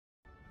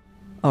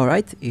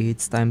Alright,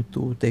 it's time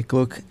to take a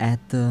look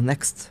at the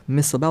next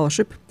missile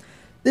battleship.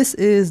 This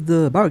is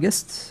the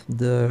Barghest,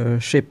 the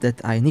ship that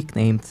I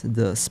nicknamed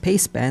the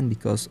Spacepan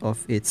because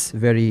of its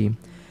very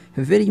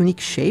unique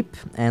shape,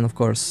 and of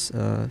course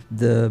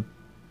the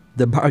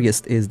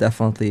Barghest is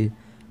definitely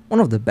one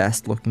of the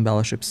best looking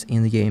battleships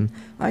in the game.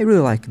 I really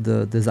like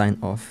the design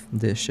of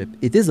this ship.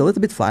 It is a little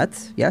bit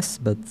flat, yes,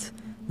 but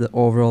the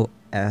overall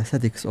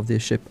aesthetics of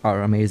this ship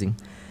are amazing.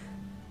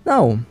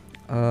 Now,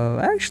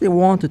 I actually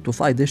wanted to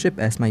fly this ship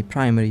as my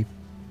primary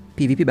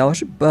PvP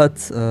battleship, but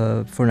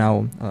for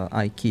now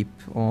I keep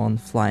on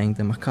flying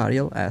the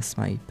Macarial as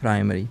my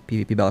primary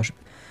PvP battleship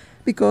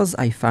because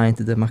I find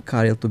the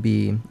Macarial to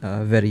be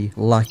very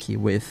lucky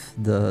with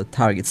the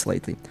targets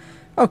lately.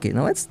 Okay,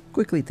 now let's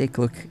quickly take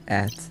a look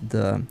at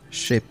the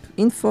ship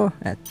info,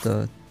 at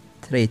the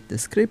trait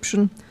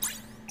description.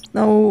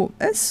 Now,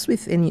 as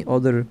with any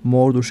other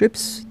Mordu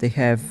ships, they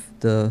have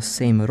the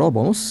same roll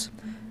bonus,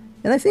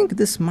 and I think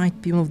this might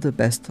be one of the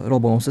best roll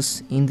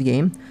bonuses in the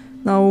game.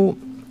 Now,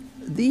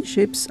 these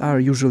ships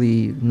are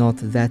usually not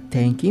that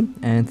tanky,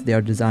 and they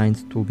are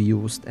designed to be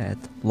used at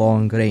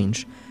long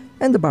range,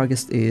 and the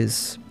Barghest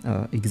is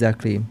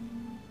exactly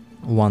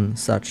one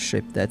such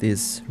ship that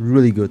is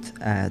really good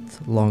at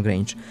long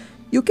range.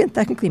 You can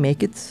technically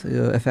make it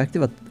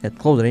effective at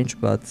close range,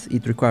 but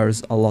it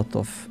requires a lot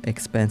of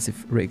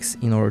expensive rigs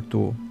in order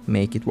to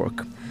make it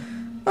work.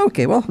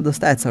 Okay, well, the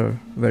stats are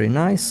very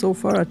nice so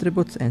far.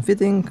 Attribute and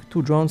fitting,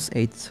 2 drones,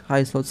 8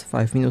 high slots,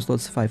 5 medium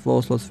slots, 5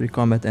 low slots, 3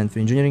 combat and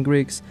 3 engineering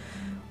rigs.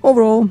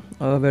 Overall,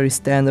 very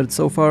standard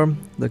so far.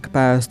 The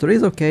capacitor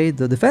is okay.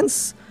 The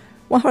defense,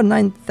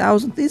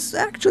 109,000 is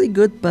actually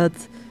good, but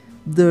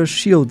the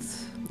shield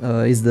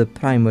is the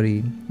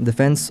primary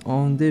defense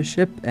on this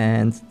ship,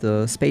 and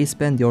the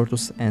Spacepan, the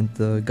Ortus and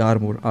the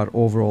Garmur are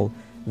overall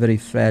very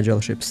fragile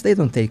ships. They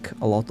don't take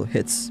a lot of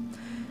hits.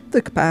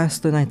 The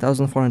capacitor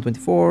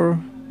 9424,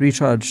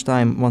 recharge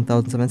time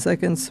 1007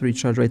 seconds,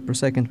 recharge rate per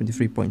second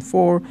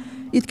 23.4,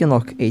 it can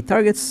lock 8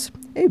 targets,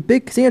 a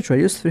big signature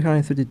radius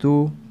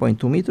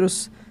 332.2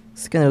 meters,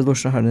 scanner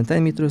resolution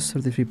 110 meters,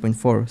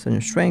 33.4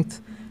 centimeter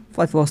strength,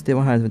 flight velocity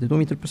 122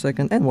 meters per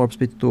second, and warp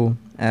speed 2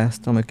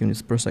 astronomical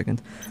units per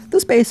second. The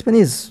Spacepan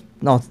is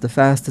not the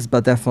fastest,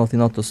 but definitely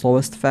not the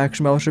slowest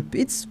faction battleship.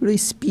 It's really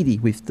speedy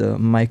with the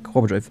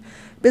micro drive.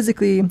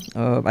 Basically,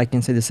 I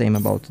can say the same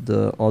about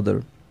the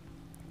other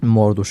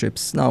Mordu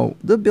ships. Now,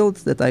 the build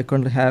that I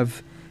currently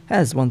have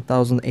has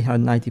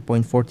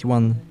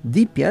 1890.41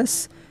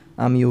 DPS.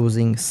 I'm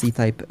using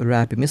C-type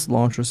rapid missile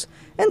launchers,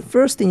 and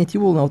first thing that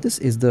you will notice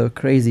is the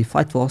crazy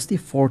flight velocity,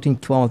 14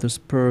 kilometers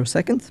per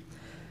second.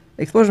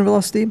 Explosion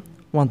velocity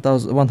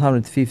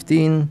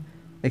 1115,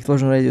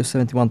 explosion radius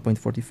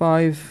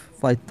 71.45,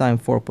 flight time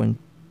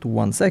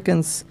 4.21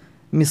 seconds,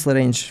 missile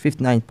range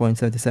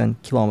 59.77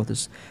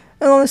 kilometers.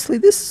 And honestly,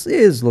 this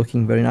is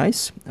looking very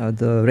nice.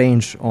 The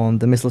range on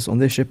the missiles on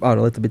this ship are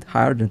a little bit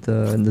higher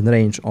than the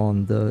range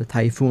on the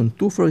Typhoon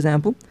 2, for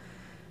example.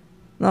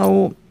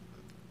 Now,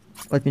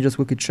 let me just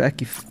quickly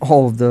check if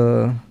all of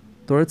the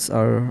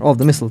all of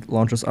the missile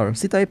launchers are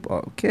C-type.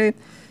 Okay.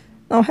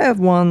 Now I have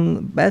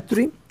one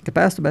battery,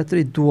 capacitor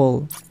battery,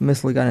 dual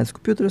missile guidance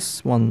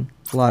computers, one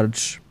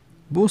large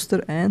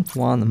booster, and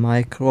one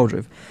micro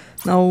drive.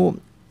 Now,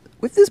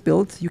 with this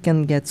build, you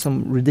can get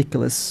some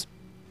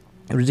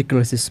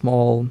ridiculously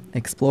small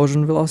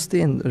explosion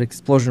velocity and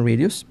explosion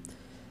radius,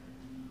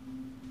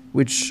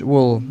 which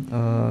will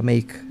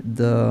make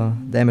the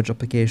damage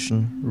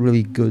application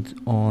really good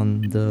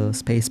on the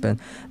Spacepan.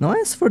 Now,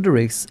 as for the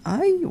rigs,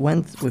 I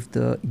went with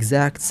the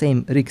exact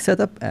same rig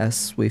setup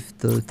as with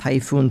the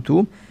Typhoon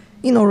 2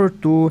 in order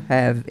to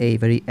have a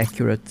very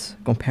accurate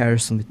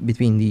comparison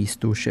between these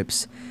two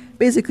ships.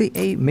 Basically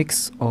a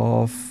mix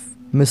of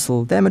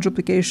missile damage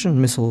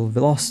application, missile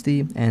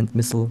velocity, and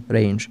missile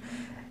range.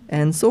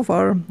 And so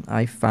far,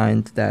 I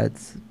find that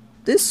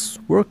this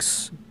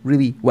works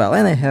really well,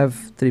 and I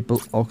have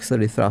triple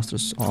auxiliary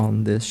thrusters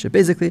on this ship,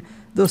 basically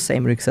the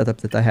same rig setup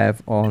that I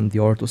have on the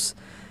Ortus.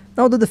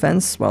 Now the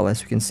defense, well,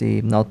 as you can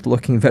see, not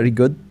looking very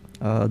good.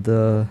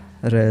 The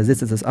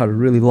resistances are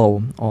really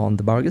low on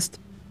the Barghest.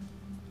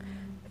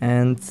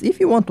 And if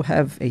you want to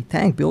have a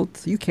tank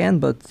build, you can,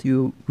 but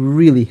you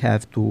really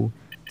have to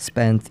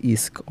spend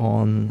ISK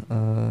on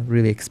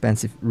really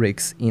expensive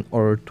rigs in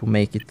order to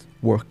make it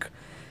work.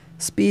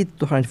 Speed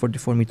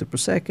 244 meters per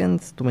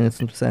second, 2 minutes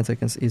and 2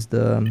 seconds is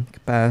the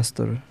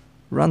capacitor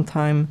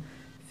runtime,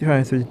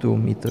 332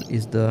 meters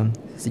is the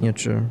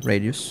signature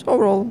radius.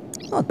 Overall,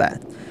 not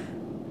bad.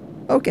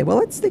 Okay, well,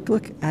 let's take a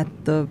look at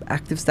the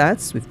active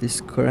stats with this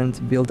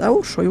current build. I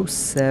will show you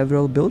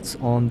several builds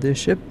on this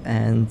ship,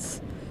 and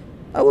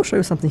I will show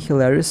you something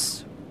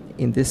hilarious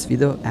in this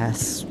video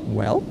as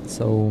well.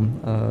 So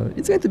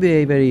it's going to be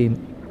a very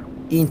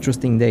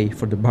interesting day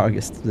for the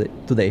Barghest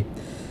today.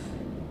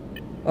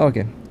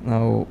 Okay,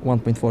 now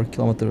 1.4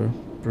 kilometer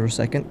per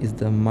second is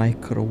the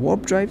micro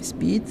warp drive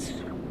speed,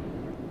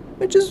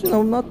 which is, you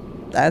know, not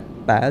that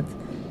bad.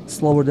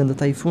 Slower than the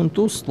Typhoon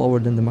 2, slower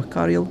than the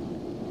Macarial,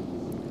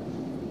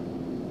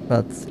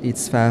 but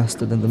it's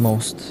faster than the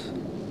most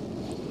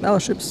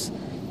battleships.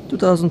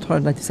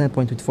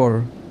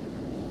 2297.24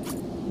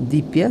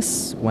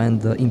 DPS when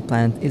the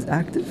implant is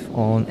active.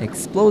 On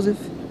explosive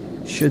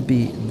should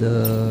be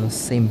the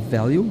same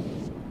value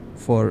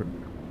for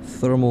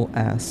thermal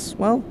as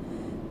well.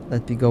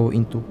 Let me go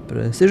into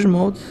precision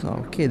mode.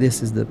 Okay,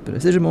 this is the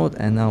precision mode,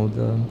 and now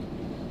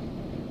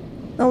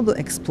the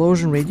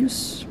explosion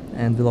radius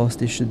and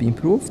velocity should be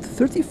improved.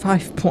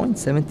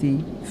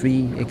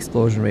 35.73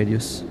 explosion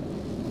radius.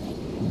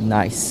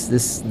 Nice.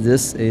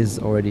 This is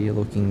already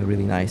looking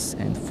really nice.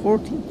 And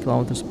 14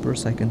 kilometers per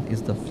second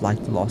is the flight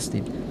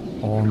velocity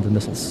on the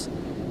missiles.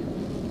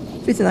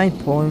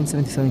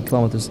 59.77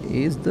 kilometers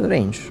is the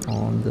range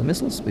on the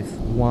missiles with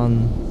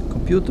one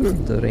computer.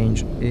 The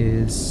range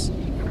is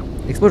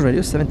explosion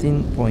radius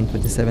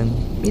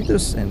 17.27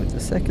 meters, and with the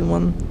second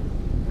one,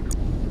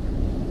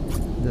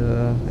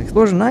 the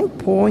explosion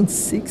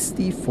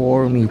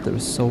 9.64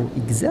 meters. So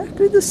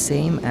exactly the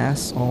same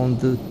as on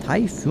the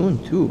Typhoon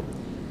 2.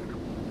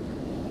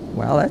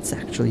 Well, that's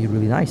actually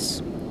really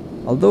nice.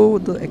 Although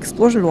the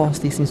explosion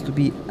velocity seems to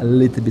be a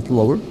little bit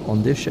lower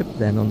on this ship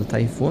than on the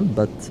Typhoon,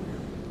 but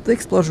the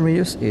explosion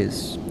radius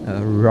is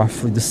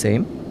roughly the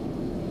same,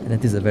 and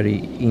that is a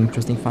very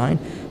interesting find.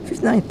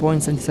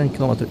 59.77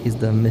 kilometer is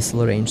the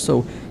missile range,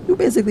 so you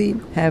basically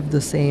have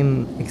the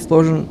same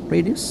explosion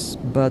radius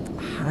but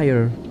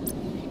higher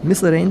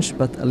missile range,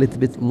 but a little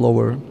bit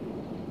lower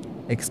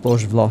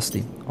explosion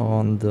velocity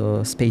on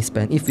the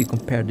spacepan if we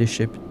compare this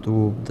ship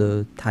to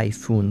the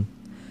Typhoon.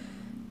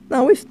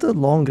 Now with the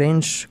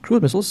long-range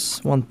cruise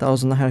missiles,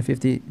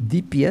 1950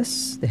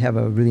 DPS, they have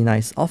a really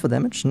nice alpha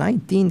damage.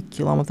 19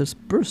 kilometers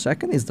per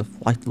second is the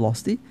flight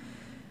velocity.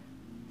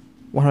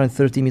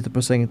 130 meters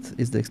per second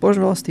is the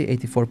explosion velocity.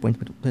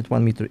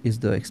 84.21 meter is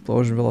the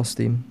explosion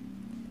velocity.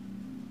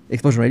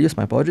 Explosion radius,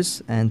 my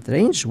apologies. And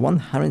range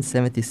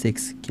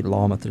 176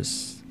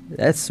 kilometers.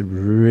 That's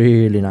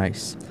really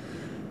nice.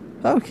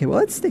 Okay, well,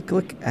 let's take a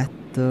look at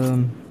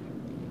the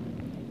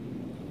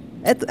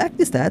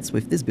active stats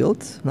with this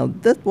build. Now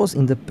that was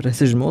in the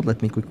precision mode.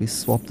 Let me quickly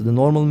swap to the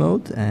normal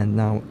mode, and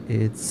now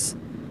it's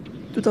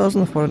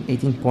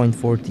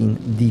 2418.14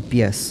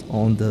 DPS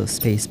on the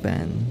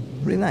spacepan.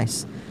 Really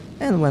nice.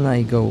 And when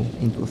I go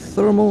into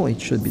thermal, it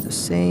should be the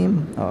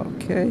same.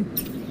 Okay.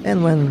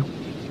 And when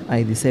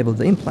I disable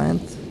the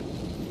implant,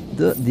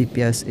 the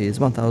DPS is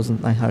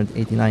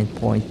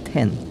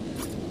 1989.10.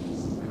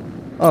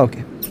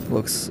 Okay,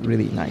 looks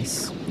really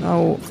nice.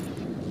 Now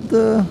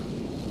the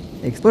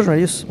explosion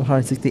radius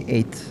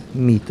 168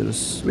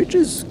 meters, which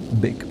is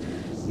big.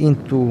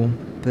 Into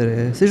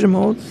precision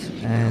mode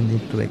and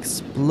into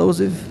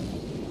explosive.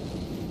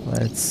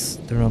 Let's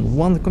turn on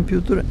one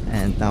computer,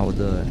 and now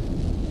the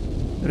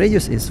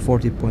radius is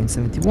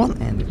 40.71,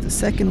 and with the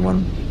second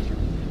one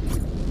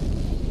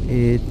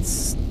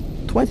it's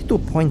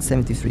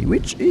 22.73,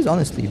 which is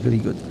honestly really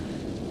good.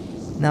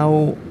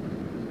 Now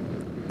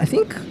I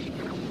think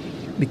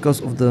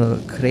because of the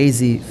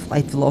crazy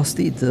flight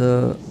velocity,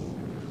 the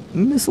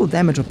missile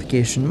damage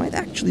application might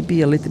actually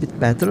be a little bit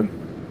better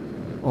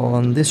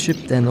on this ship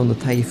than on the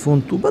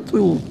Typhoon 2, but we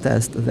will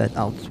test that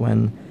out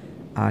when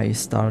I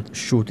start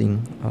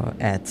shooting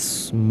at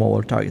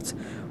smaller targets.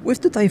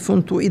 With the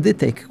Typhoon 2, it did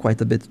take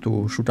quite a bit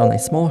to shoot on a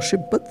small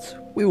ship, but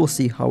we will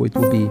see how it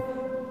will be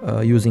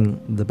using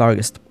the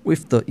Barghest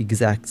with the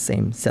exact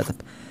same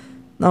setup.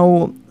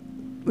 Now,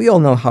 we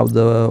all know how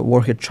the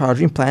warhead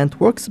charging plant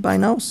works by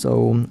now,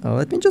 so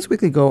let me just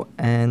quickly go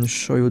and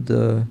show you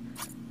the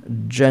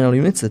general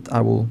units that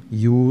I will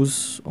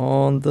use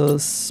on the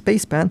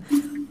spacepan.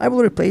 I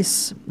will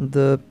replace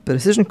the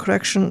precision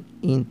correction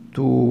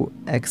into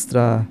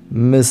extra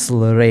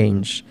missile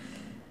range.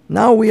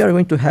 Now we are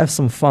going to have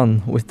some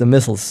fun with the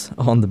missiles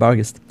on the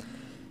Barghest.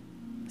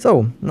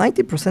 So,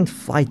 90%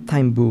 flight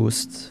time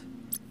boost.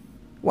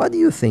 What do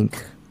you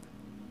think?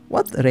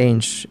 What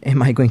range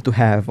am I going to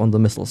have on the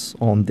missiles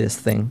on this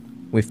thing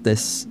with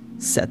this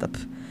setup?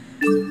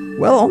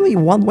 Well, only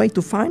one way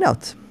to find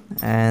out.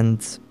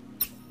 And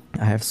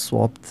I have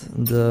swapped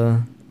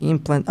the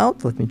implant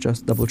out. Let me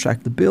just double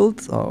check the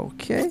build.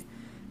 Okay.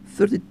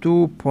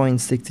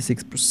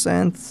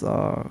 32.66%.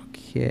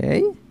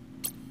 Okay.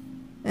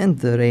 And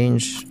the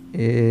range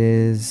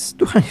is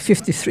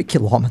 253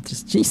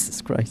 kilometers.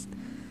 Jesus Christ.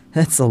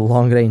 That's a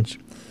long range.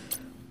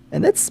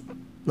 And that's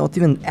not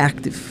even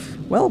active.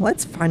 Well,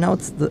 let's find out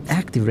the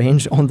active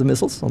range on the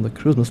missiles, on the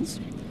cruise missiles.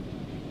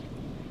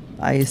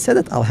 I said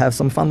that I'll have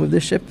some fun with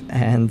this ship,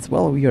 and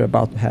well, we are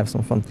about to have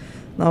some fun.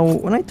 Now,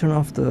 when I turn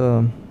off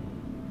the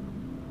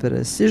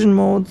precision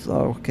mode,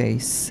 okay,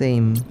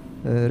 same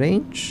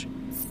range.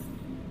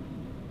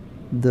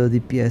 The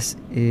DPS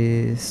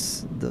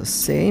is the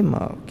same,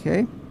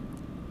 okay.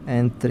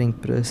 Entering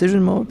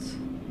precision mode.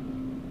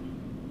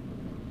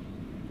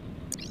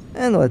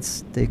 And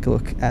let's take a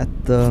look at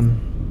the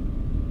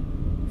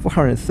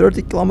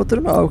 430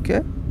 kilometer,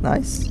 okay,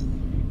 nice.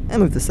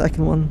 And with the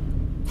second one,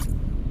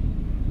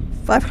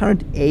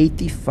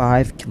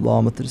 585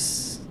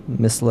 kilometers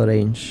missile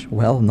range.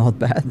 Well, not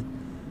bad.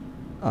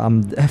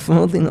 I'm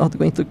definitely not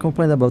going to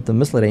complain about the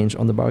missile range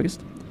on the Barghest.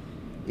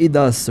 it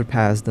does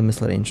surpass the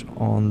missile range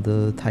on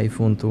the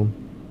Typhoon too.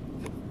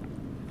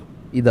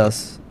 It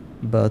does,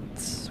 but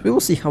we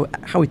will see how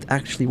it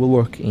actually will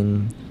work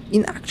in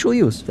actual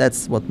use.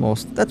 That's what's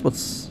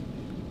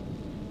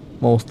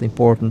most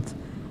important.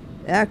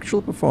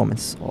 Actual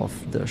performance of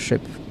the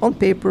ship. On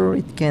paper,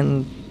 it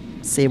can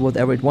say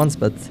whatever it wants,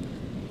 but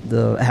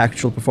the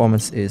actual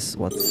performance is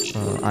what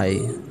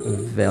I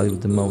value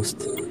the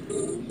most.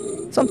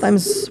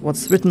 Sometimes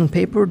what's written on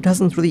paper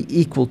doesn't really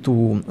equal to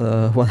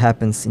what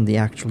happens in the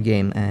actual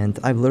game, and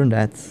I've learned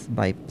that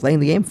by playing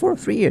the game for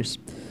 3 years.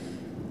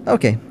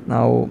 Okay,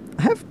 now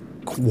I have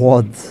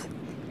quad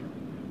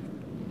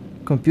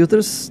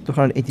computers,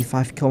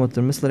 285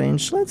 kilometer missile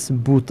range. Let's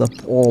boot up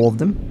all of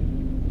them.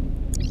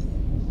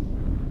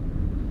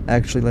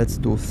 Actually, let's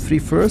do 3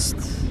 first.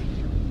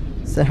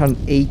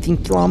 718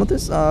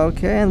 kilometers.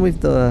 Okay, and with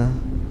the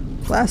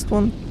last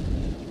one,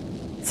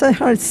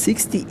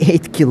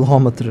 768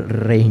 kilometer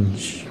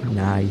range.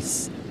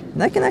 Nice.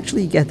 And I can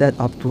actually get that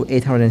up to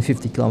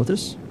 850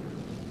 kilometers.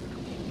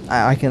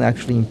 I can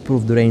actually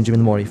improve the range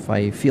even more if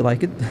I feel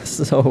like it.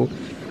 So,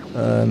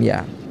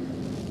 yeah.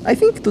 I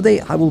think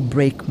today I will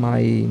break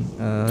my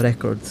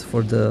record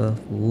for the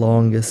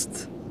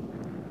longest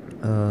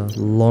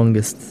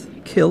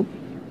kill.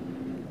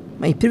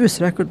 My previous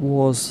record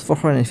was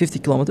 450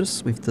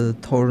 kilometers with the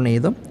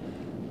Tornado,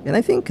 and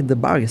I think the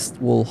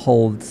Barghest will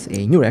hold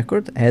a new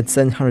record at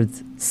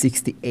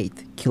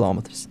 768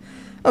 kilometers.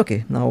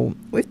 Okay, now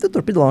with the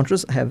torpedo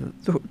launchers I have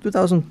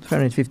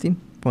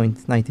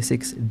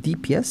 2250.96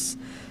 DPS.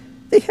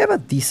 They have a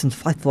decent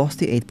flight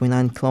velocity,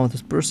 8.9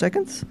 kilometers per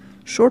second,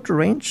 shorter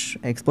range,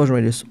 explosion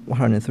radius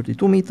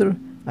 132 meter.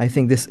 I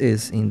think this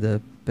is in the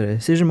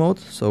precision mode,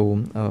 so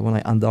when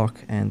I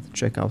undock and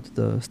check out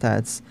the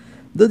stats,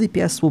 the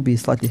DPS will be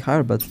slightly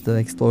higher, but the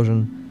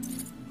explosion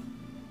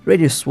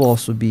radius will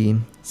also be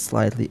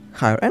slightly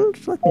higher. And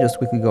let me just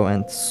quickly go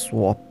and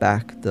swap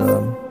back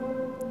the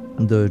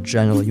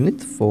general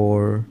unit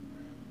for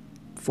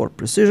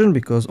precision,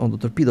 because on the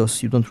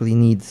torpedoes you don't really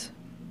need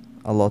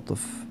a lot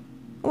of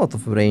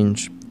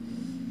range.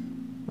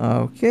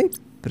 Okay,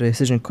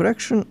 precision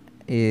correction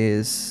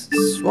is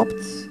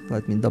swapped.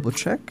 Let me double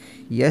check.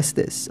 Yes,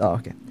 this. Oh,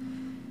 okay.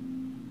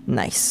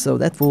 Nice. So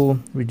that will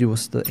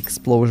reduce the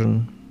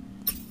explosion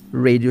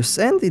radius,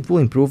 and it will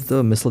improve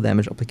the missile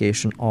damage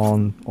application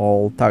on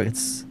all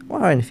targets.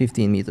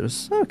 115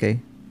 meters. Okay,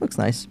 looks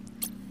nice.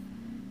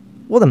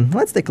 Well then,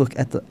 let's take a look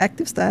at the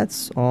active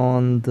stats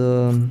on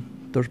the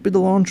torpedo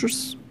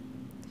launchers.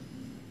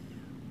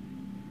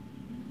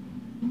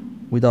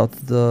 Without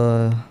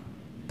the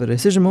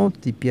precision mode,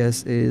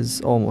 DPS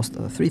is almost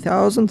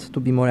 3000.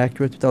 To be more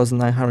accurate,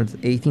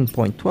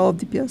 2918.12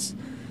 DPS.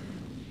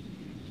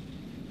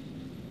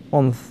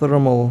 On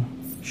thermal,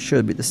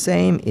 should be the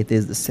same. It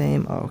is the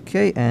same.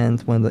 Okay,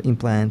 and when the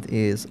implant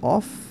is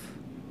off,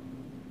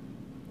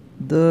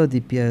 the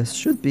DPS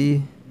should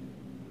be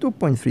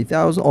 2.3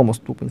 thousand,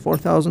 almost 2.4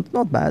 thousand.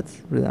 Not bad,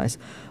 really nice.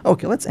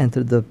 Okay, let's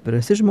enter the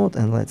precision mode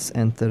and let's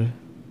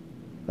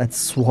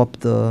swap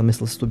the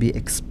missiles to be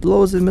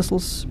explosive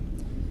missiles.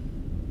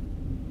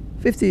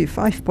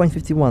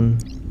 55.51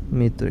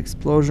 meter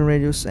explosion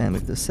radius, and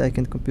with the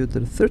second computer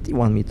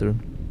 31 meter,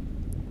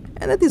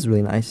 and that is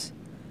really nice.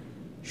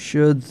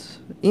 Should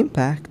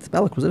impact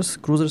battlecruisers,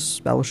 cruisers,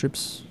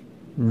 battleships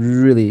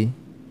really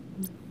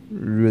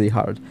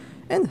hard.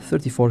 And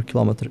 34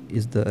 kilometer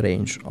is the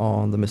range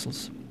on the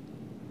missiles.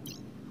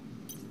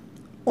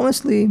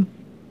 Honestly,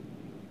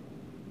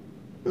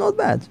 not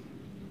bad.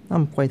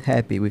 I'm quite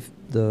happy with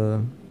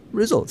the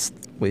results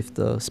with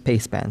the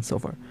space band so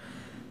far.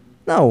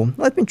 Now,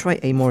 let me try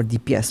a more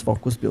DPS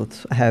focused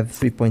build. I have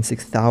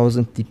 3.6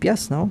 thousand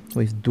DPS now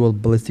with dual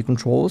ballistic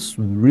controls,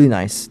 really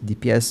nice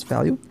DPS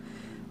value.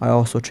 I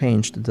also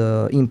changed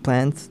the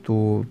implant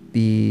to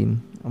be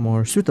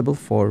more suitable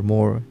for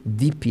more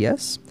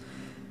DPS.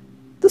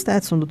 The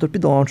stats on the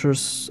torpedo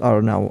launchers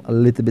are now a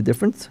little bit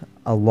different.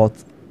 A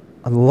lot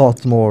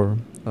more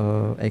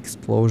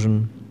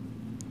explosion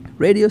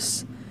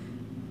radius,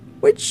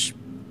 which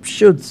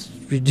should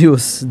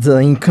reduce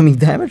the incoming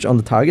damage on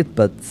the target,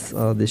 but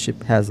this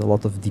ship has a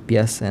lot of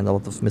DPS and a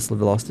lot of missile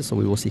velocity, so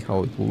we will see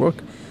how it will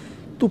work.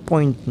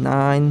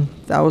 2.9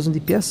 thousand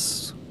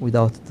DPS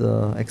without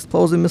the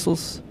explosive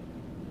missiles,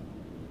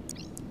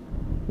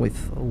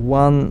 with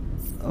one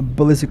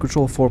ballistic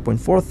control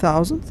 4.4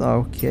 thousand.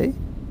 Okay,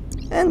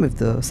 and with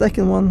the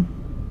second one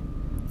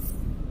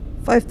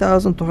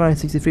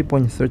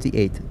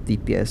 5,263.38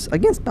 DPS.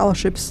 Against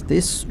battleships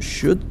this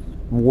should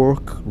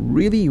work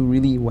really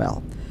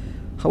well.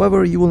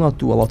 However, you will not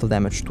do a lot of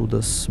damage to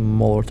the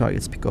smaller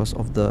targets because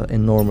of the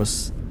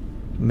enormous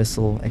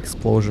missile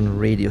explosion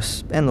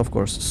radius and of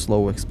course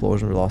slow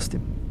explosion velocity.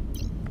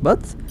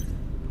 But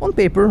on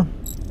paper,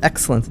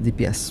 excellent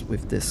DPS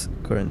with this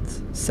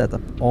current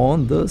setup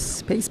on the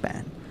space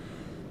band.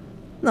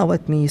 Now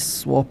let me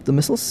swap the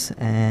missiles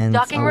and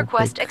docking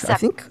request pick, accept. I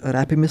think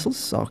rapid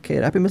missiles. Okay,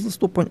 rapid missiles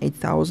 2.8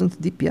 thousand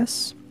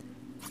DPS.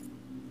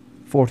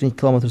 14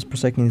 kilometers per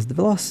second is the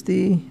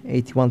velocity,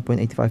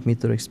 81.85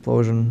 meter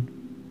explosion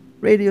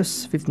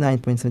Radius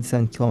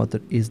 59.77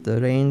 kilometer is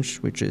the range,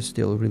 which is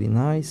still really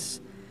nice.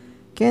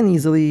 Can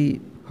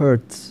easily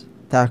hurt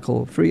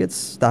tackle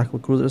frigates, tackle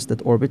cruisers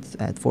that orbit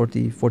at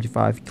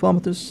 40-45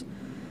 kilometers.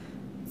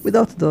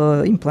 Without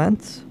the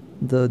implant,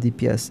 the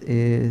DPS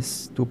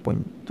is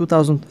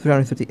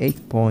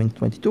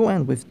 2338.22,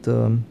 and with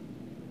the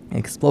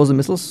explosive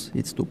missiles,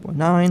 it's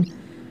 2.9.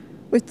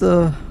 With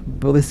the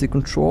ballistic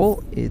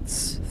control,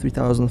 it's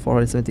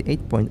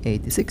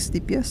 3478.86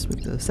 DPS.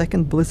 With the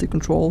second ballistic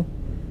control,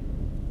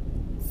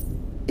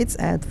 it's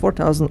at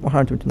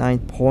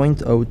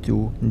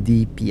 4129.02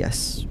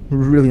 DPS.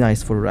 Really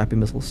nice for rapid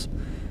missiles.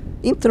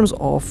 In terms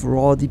of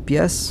raw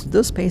DPS,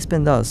 the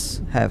Spaceman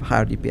does have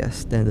higher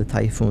DPS than the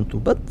Typhoon 2,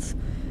 but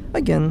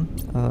again,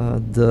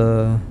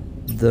 the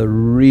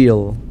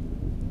real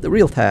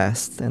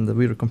test and the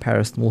real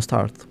comparison will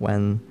start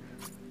when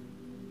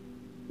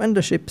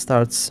the ship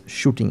starts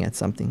shooting at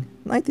something.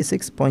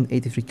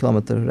 96.83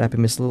 kilometer rapid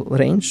missile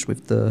range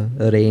with the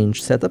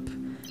range setup,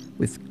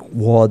 with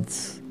quad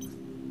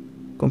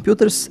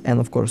computers, and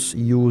of course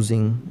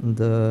using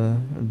the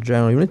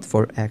general unit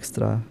for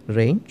extra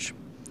range.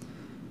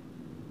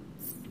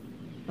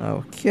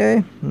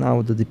 Okay,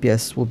 now the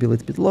DPS will be a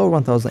little bit low,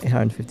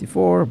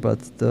 1854, but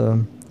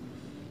the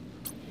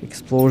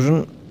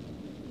explosion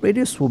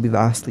radius will be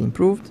vastly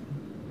improved.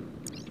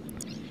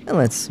 And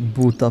let's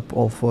boot up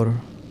all four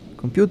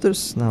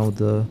computers. Now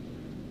the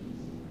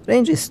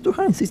range is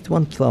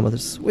 261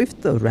 kilometers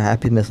with the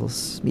rapid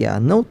missiles. Yeah,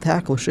 no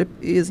tackle ship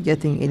is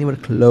getting anywhere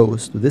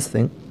close to this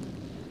thing.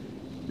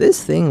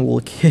 This thing will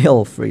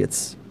kill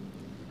frigates.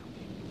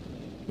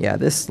 Yeah,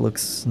 this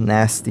looks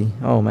nasty.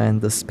 Oh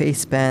man, the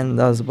Spacepan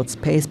does what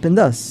Spacepan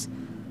does.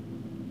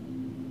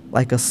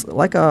 Like a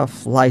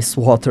fly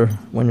swatter.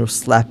 When you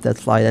slap that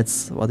fly,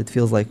 that's what it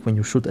feels like when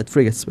you shoot at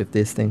frigates with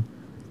this thing.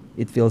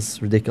 It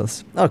feels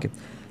ridiculous. Okay,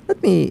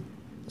 let me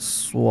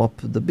swap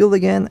the build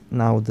again.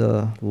 Now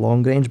the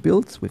long range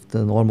build with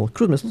the normal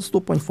cruise missiles,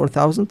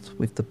 2,400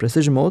 with the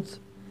precision mode.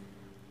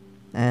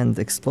 And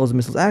explosive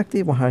missiles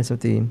active,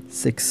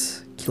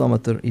 176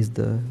 kilometer is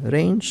the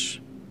range.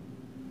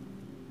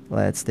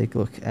 Let's take a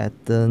look at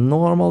the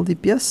normal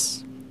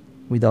DPS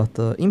without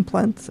the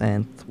implant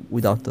and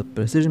without the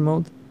precision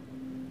mode.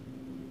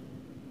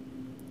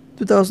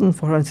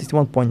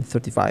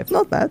 2461.35,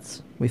 not bad.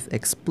 With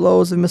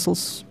explosive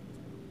missiles,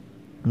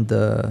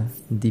 the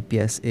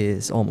DPS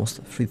is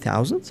almost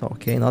 3000, so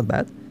okay, not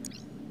bad.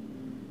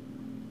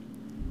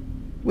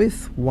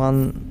 With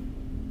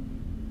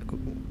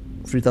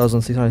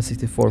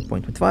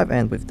 3664.25,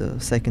 and with the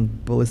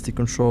second ballistic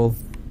control,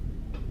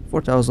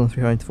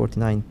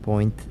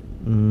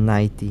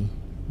 4349.90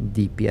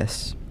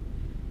 DPS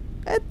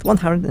at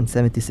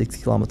 176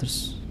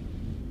 kilometers.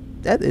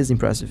 That is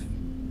impressive.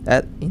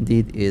 That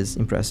indeed is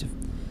impressive.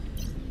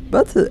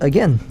 But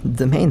again,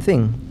 the main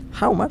thing,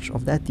 how much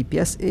of that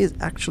DPS is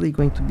actually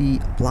going to be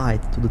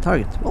applied to the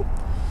target?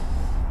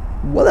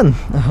 Well then,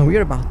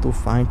 we're about to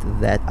find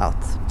that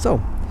out. So,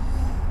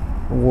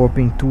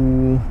 warping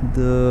to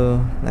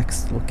the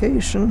next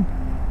location,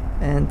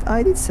 and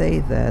I did say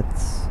that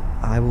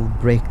I will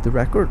break the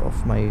record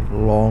of my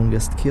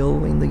longest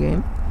kill in the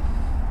game.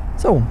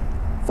 So,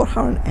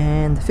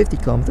 450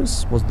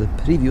 kilometers was the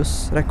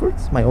previous record,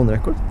 my own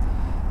record.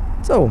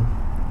 So,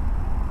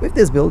 with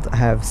this build I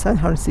have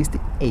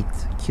 768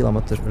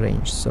 kilometer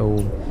range.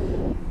 So,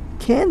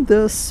 can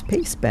the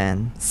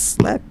Spacepan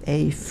slap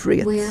a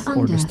frigate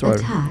or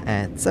destroyer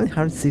at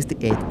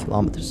 768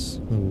 kilometers?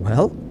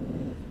 Well,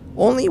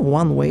 only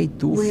one way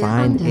to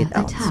find it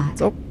out.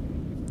 So,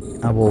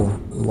 I will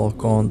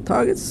lock on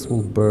targets,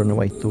 will burn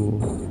away to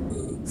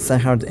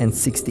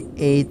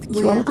 768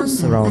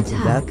 kilometers, around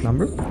that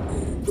number.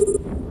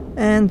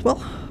 And well,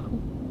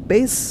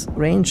 base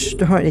range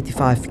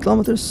 285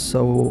 kilometers,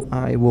 so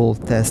I will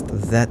test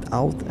that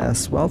out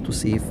as well to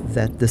see if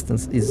that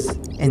distance is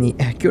any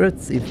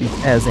accurate, if it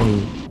has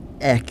any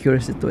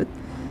accuracy to it.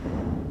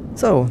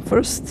 So,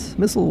 first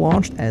missile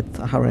launched at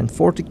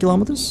 140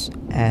 kilometers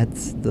at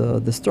the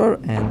destroyer,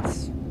 and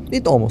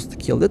it almost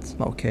killed it.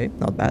 Okay,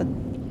 not bad.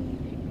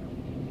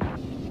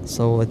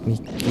 So let me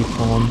keep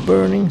on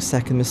burning.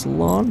 Second missile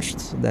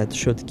launched, that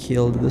should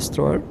kill the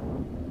destroyer.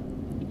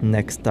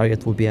 Next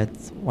target will be at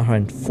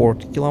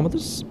 140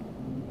 kilometers.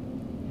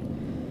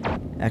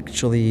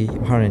 Actually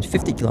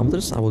 150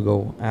 kilometers. I will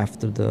go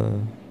after the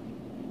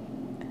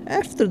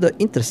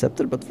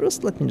interceptor, but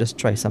first let me just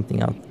try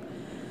something out.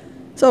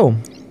 So,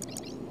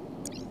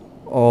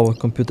 all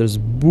computers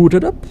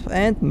booted up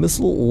and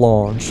missile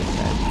launched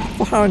at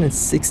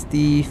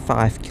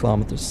 465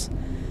 kilometers.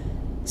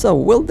 So,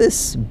 will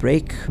this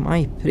break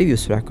my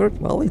previous record?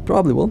 Well, it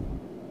probably will.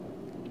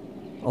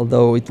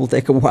 Although it will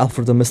take a while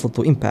for the missile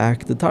to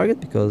impact the target,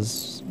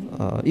 because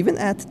even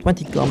at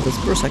 20 kilometers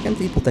per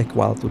second, it will take a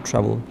while to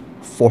travel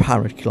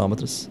 400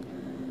 kilometers.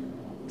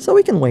 So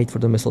we can wait for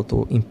the missile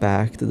to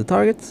impact the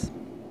target.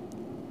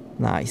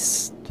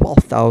 Nice,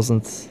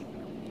 12,000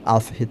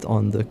 alpha hit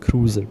on the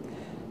cruiser.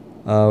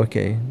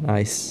 Okay,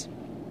 nice.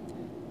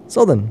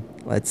 So then,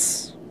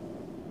 let's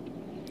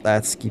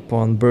keep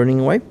on burning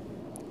away.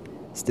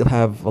 Still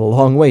have a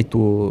long way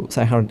to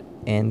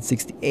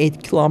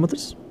 768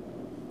 kilometers.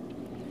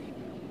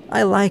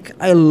 I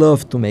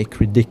love to make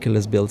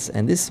ridiculous builds,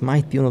 and this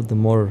might be one of the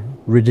more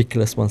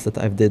ridiculous ones that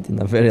I've did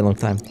in a very long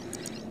time.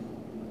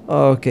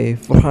 Okay,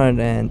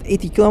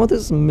 480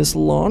 kilometers,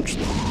 missile launched.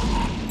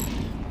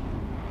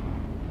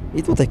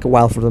 It will take a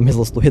while for the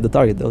missiles to hit the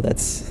target though,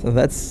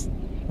 that's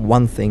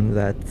one thing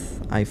that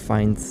I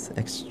find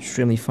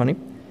extremely funny.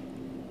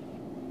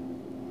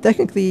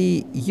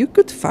 Technically, you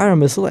could fire a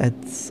missile at...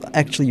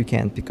 Actually you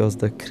can't, because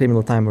the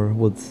criminal timer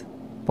would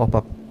pop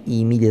up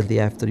immediately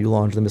after you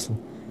launch the missile.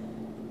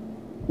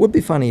 Would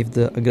be funny if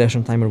the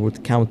aggression timer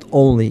would count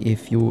only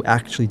if you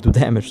actually do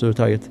damage to the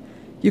target.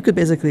 You could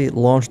basically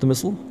launch the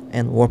missile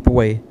and warp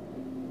away,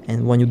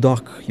 and when you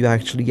dock you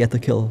actually get a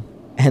kill,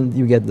 and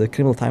you get the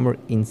criminal timer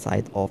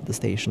inside of the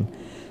station.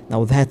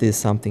 Now that is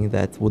something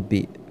that would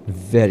be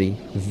very,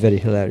 very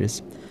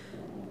hilarious.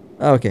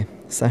 Okay,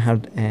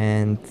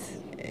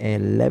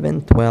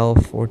 711,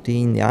 12,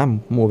 14, yeah,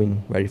 I'm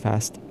moving very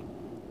fast.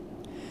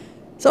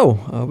 So,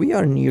 we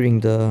are nearing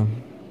the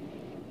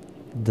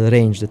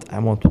range that I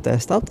want to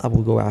test out. I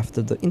will go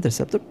after the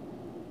interceptor.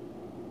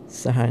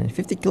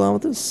 750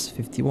 kilometers,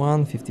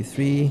 51,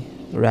 53,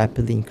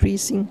 rapidly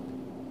increasing.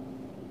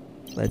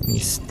 Let me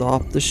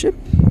stop the ship.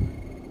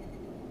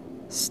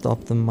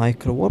 Stop the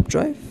micro warp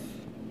drive.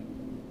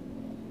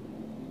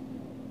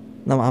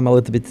 Now I'm a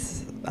little bit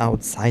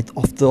outside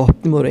of the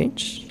optimal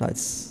range.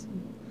 Let's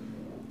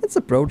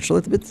approach a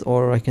little bit,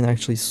 or I can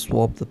actually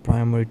swap the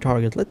primary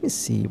target. Let me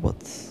see what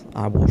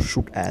I will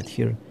shoot at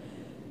here.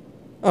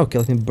 Okay,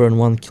 let me burn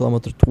 1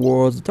 kilometer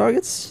towards the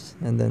targets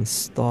and then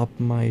stop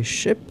my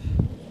ship.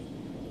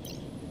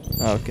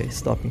 Okay,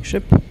 stopping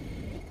ship.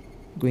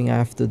 Going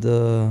after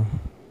the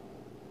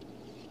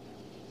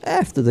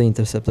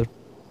interceptor.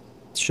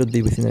 Should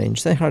be within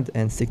range.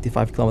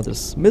 765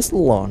 kilometers.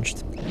 Missile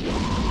launched.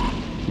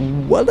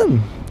 Well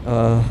done.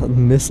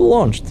 Missile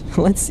launched.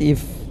 Let's see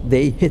if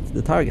they hit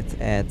the target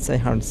at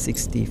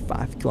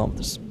 765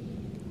 kilometers.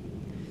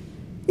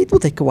 It will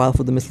take a while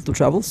for the missile to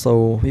travel,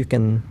 so you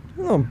can,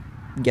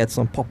 get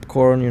some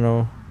popcorn,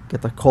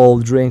 get a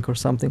cold drink or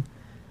something.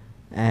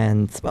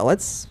 And well,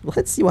 let's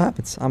see what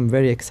happens. I'm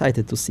very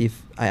excited to see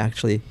if I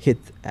actually hit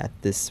at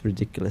this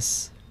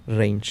ridiculous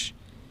range.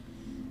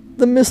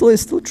 The missile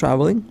is still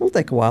traveling. Will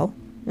take a while,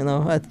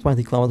 at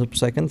 20 kilometers per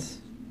second.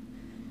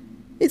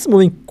 It's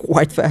moving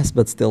quite fast,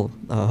 but still,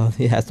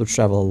 it has to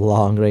travel a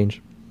long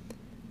range.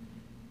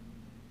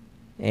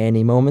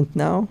 Any moment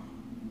now.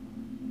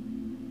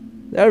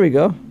 There we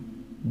go.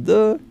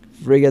 The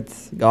frigate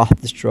got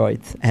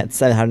destroyed at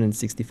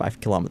 765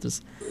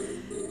 kilometers.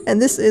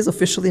 And this is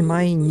officially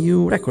my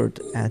new record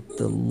at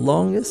the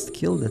longest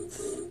kill that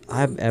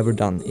I've ever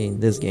done in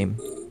this game.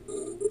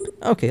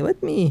 Okay,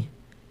 let me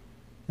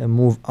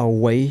move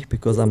away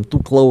because I'm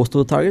too close to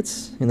the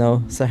targets.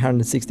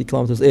 760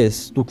 kilometers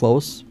is too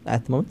close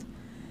at the moment.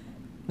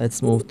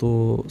 Let's move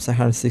to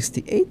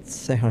 768,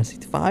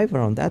 765,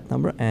 around that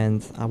number,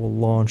 and I will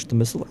launch the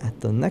missile at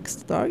the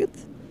next target.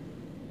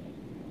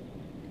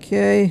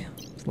 Okay,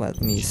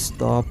 let me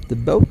stop the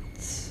boat.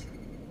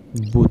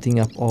 Booting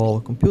up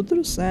all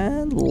computers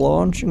and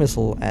launch a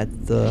missile at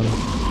the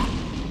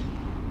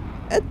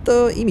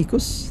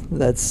Imicus.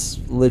 That's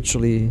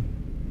literally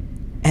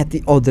at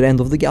the other end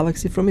of the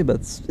galaxy from me,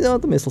 but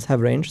the missiles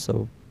have range,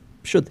 so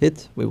should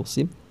hit. We will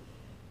see.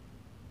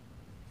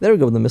 There we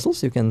go, the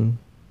missiles. You can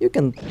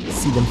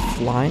see them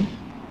flying.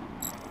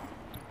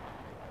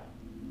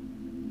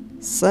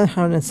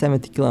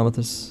 770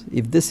 kilometers.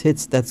 If this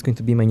hits, that's going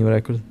to be my new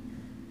record.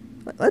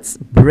 Let's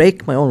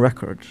break my own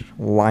record.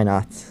 Why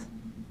not?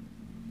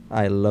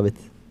 I love it.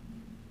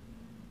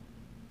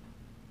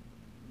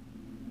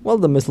 Well,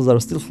 the missiles are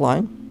still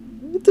flying.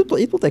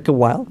 It will take a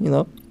while,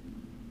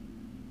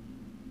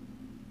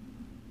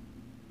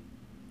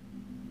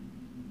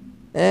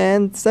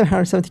 And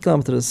 770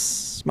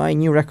 kilometers, my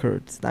new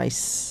record.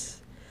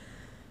 Nice.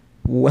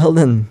 Well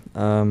then,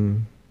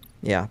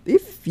 yeah,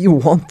 if you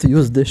want to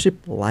use the ship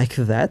like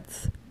that,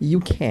 you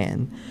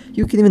can.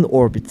 You can even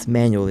orbit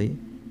manually.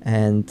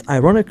 And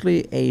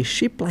ironically, a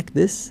ship like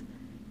this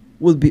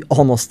would be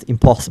almost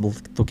impossible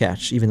to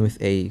catch, even with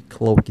a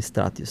Cloaky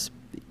Stratius,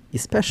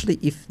 especially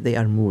if they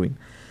are moving.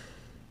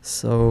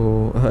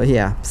 So,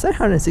 yeah,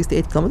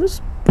 768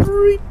 kilometers,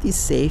 pretty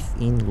safe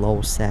in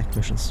low SAC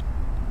missions.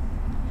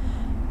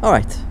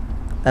 Alright,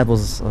 that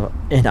was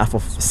enough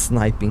of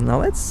sniping.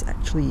 Now let's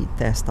actually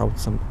test out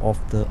some of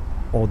the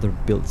other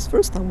builds.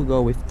 First I will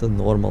go with the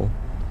normal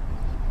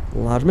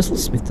large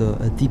missiles with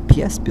a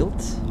DPS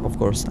build. Of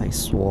course I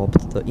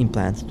swapped the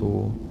implant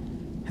to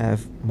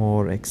have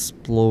more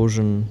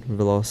explosion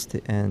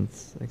velocity and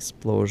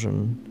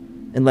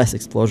less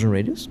explosion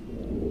radius.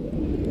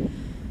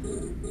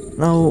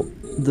 Now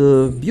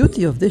the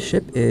beauty of this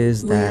ship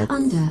is that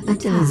you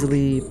can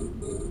easily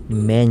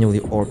manually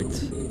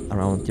orbit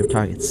around your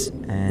targets,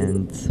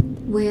 and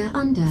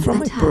from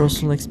my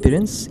personal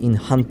experience in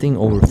hunting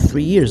over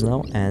 3 years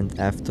now, and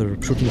after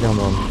shooting down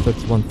on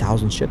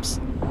 31,000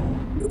 ships,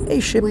 a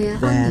ship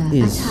that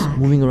is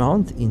moving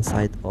around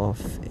inside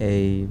of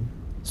a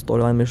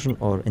storyline mission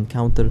or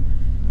encounter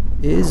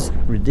is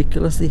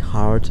ridiculously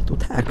hard to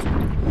tackle.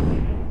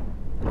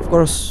 Of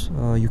course,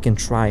 you can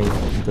try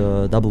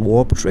the double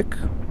warp trick,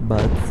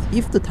 but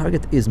if the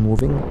target is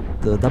moving,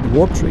 the double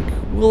warp trick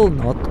will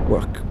not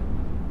work.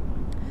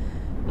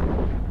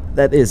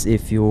 That is,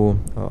 if you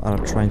are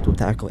trying to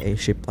tackle a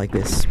ship like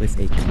this with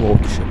a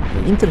cloak ship.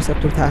 An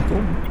interceptor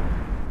tackle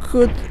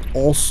could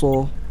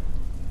also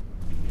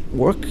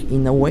work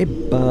in a way,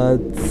 but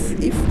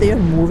if they are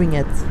moving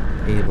at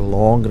a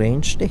long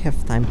range, they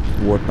have time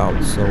to warp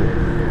out, so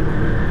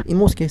in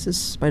most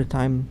cases, by the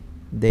time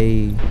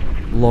they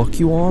lock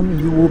you on,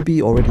 you will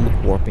be already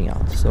warping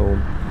out. So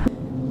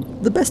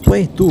the best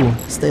way to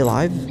stay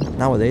alive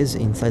nowadays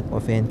inside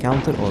of an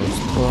encounter or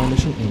storyline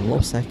mission in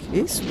low sec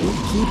is to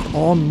keep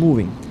on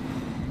moving.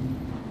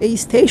 A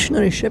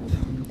stationary ship,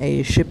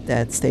 a ship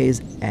that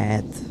stays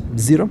at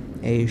 0,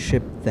 a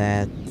ship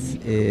that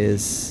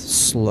is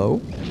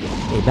slow,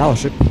 a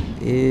battleship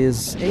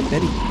is a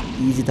very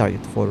easy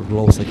target for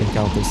low sec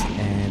encounters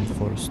and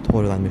for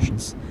storyline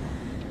missions.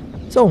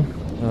 So,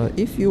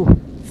 if you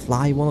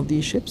fly one of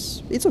these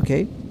ships, it's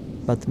okay,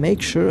 but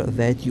make sure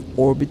that you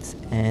orbit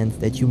and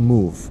that you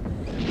move.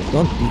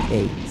 Don't be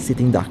a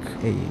sitting duck.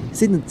 A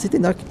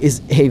sitting duck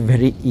is a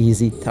very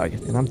easy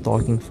target, and I'm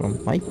talking from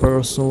my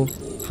personal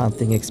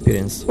hunting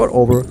experience for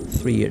over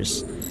 3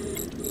 years.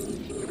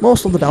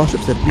 Most of the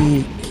battleships that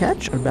we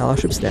catch are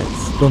battleships that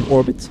don't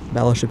orbit,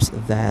 battleships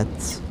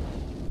that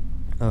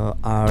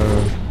are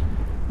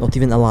not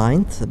even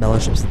aligned,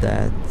 battleships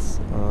that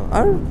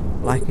are,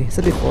 like I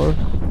said before,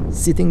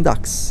 sitting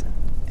ducks.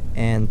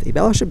 And a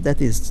battleship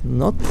that is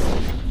not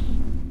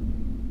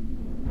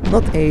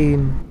a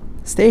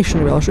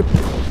stationary battleship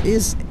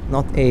is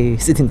not a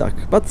sitting duck.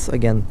 But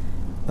again,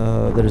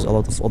 there is a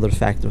lot of other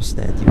factors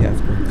that you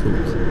have to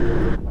include.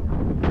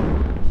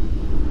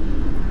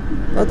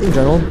 But in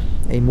general,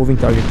 a moving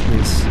target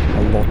is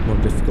a lot more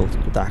difficult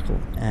to tackle,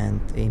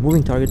 and a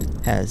moving target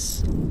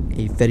has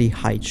a very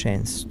high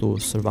chance to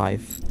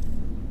survive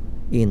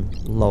in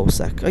low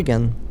sec,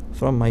 again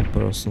from my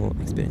personal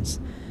experience.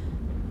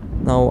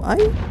 Now,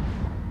 I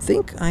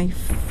think I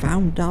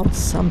found out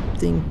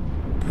something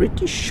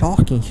pretty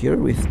shocking here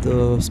with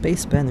the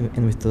spacepan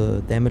and with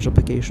the damage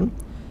application.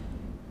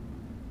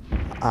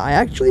 I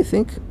actually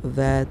think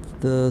that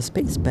the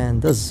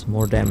spacepan does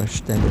more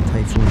damage than the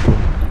Typhoon 2.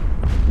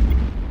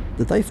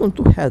 The Typhoon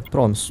 2 had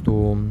problems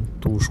to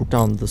shoot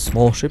down the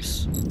small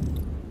ships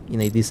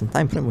in a decent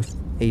time frame with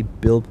a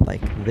build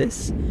like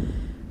this.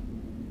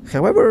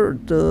 However,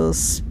 the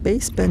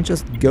spacepan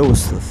just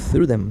goes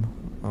through them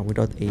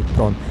without a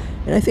problem,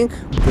 and I think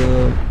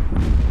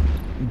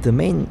the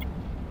main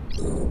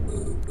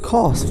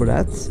cause for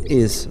that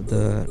is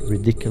the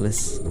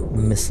ridiculous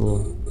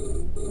missile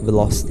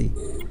velocity.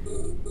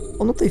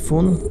 On the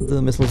Typhoon,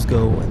 the missiles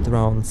go at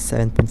around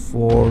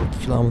 7.4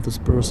 kilometers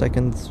per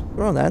second,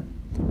 around that,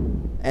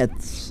 at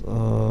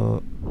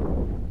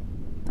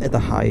a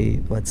high,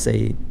 let's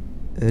say,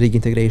 rig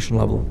integration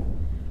level,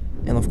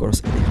 and of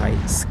course at a high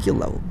skill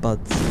level. But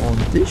on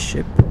this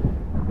ship,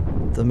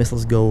 the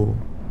missiles go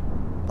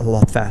a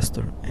lot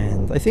faster,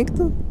 and I think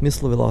the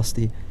missile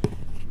velocity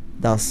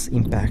does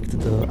impact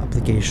the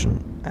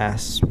application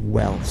as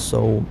well.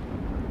 So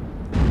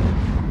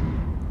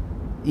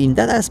in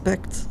that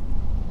aspect,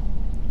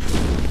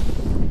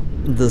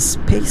 the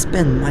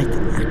spacepan might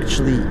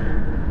actually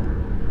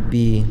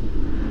be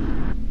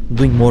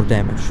doing more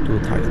damage to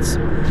targets.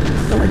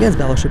 Now, against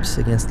battleships,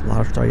 against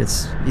large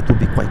targets, it will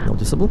be quite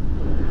noticeable.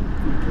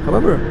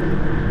 However,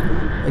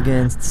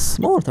 against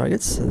smaller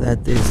targets,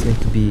 that is going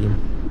to be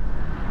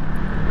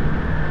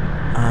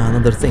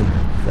another thing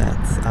that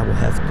I will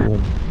have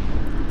to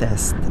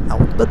test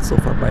out. But so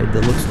far, by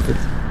the looks of it,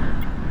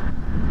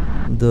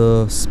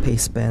 the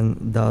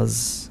spacepan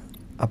does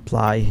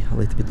apply a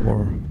little bit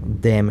more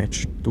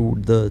damage to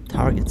the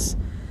targets.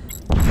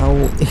 Now,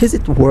 is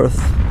it worth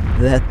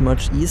that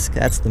much ISK?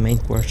 That's the main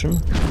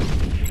question,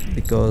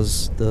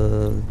 because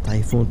the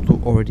Typhoon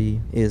 2 already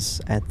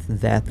is at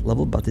that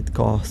level, but it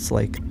costs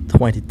like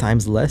 20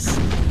 times less.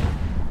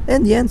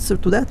 And the answer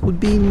to that would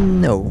be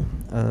no.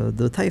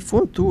 The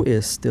Typhoon 2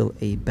 is still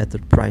a better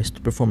price to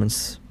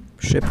performance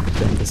ship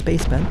than the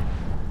spacepan.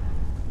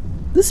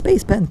 The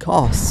spacepan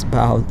costs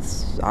about,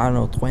 I don't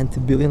know,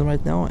 20 billion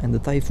right now, and the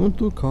Typhoon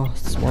 2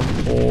 costs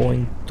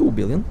 1.2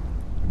 billion,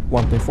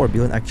 1.4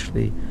 billion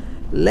actually.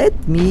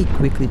 Let me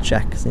quickly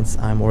check, since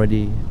I'm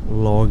already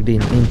logged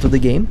into the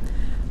game.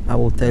 I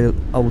will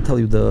tell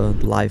you the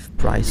live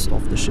price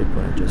of the ship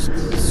when I just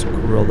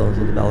scroll down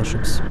to the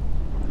battleships.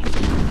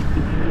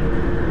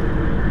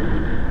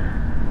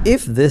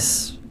 If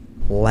this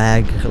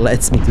lag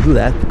lets me to do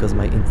that, because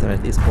my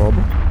internet is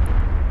horrible.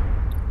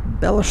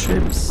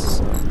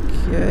 Battleships,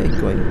 okay,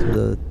 going to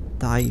the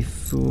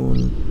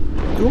Typhoon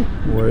 2.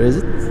 Where is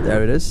it?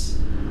 There it is.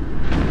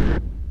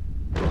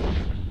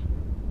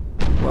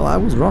 Well, I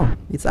was wrong.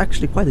 It's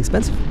actually quite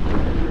expensive.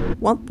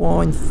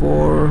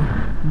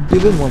 1.4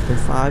 billion,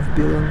 1.5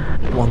 billion,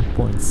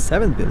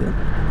 1.7 billion.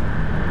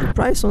 The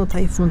price on the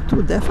Typhoon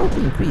 2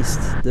 definitely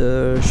increased.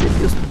 The ship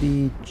used to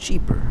be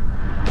cheaper.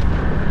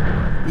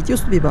 It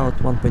used to be about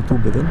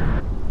 1.2 billion,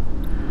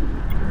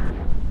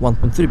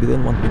 1.3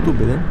 billion, 1.2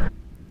 billion,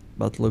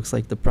 but looks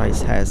like the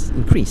price has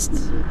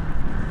increased.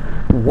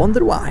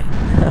 Wonder why?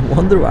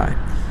 Wonder why?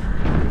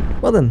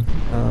 Well then,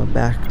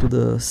 back to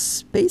the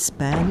space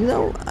span. You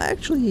know, I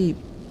actually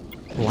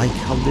like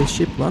how this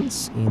ship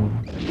runs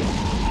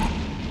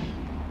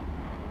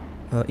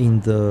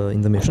in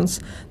the missions.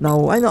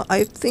 Now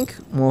I think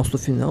most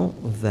of you know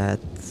that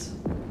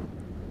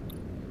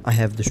I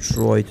have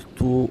destroyed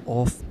 2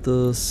 of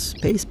the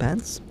space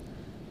spans,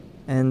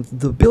 and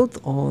the build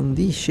on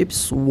these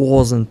ships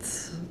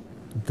wasn't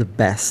the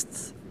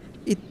best.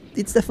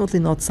 It's definitely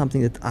not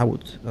something that I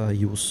would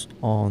use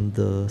on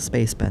the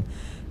space span,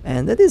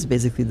 and that is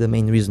basically the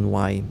main reason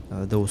why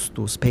those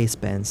 2 space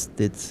spans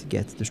did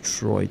get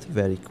destroyed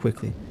very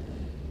quickly.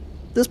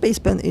 The space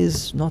span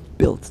is not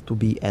built to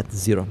be at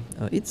 0.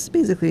 It's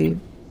basically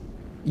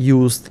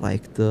used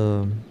like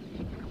the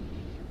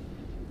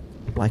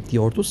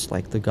Ortus,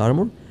 like the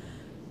Garmur.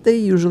 They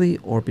usually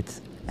orbit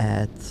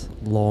at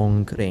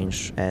long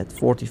range, at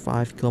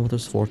 45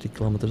 kilometers, 40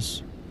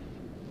 kilometers.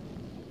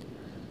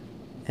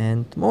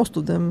 And most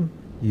of them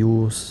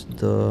use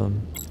the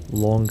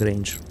long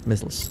range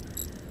missiles.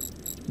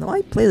 Now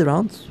I played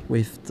around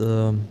with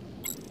the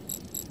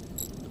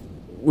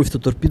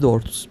torpedo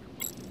Ortus,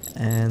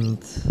 and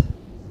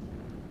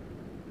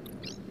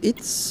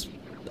it's,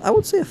 I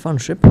would say, a fun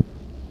ship,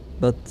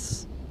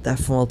 but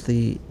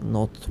definitely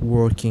not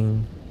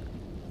working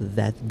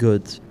that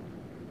good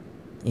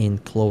in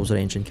close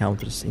range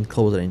encounters, in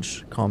close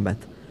range combat.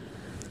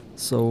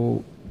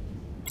 So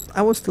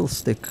I will still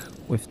stick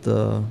with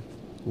the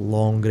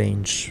long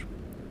range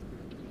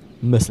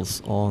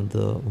missiles on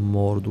the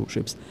Mordu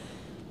ships.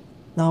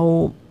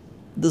 Now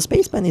the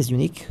space span is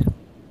unique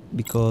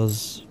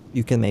because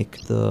you can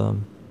make the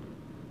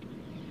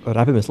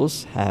rapid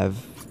missiles have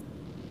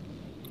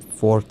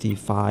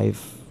 45,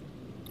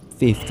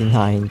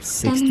 59,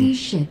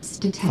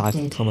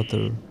 65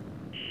 kilometer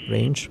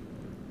range.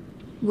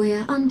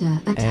 We're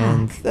under attack.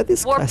 And that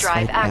is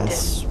classified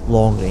as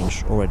long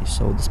range already,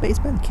 so the space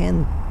span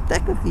can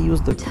technically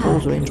use the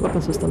close range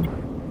weapon system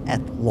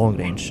at long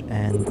range,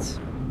 and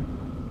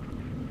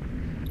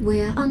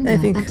I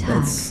think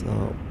that's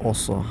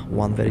also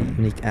one very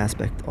unique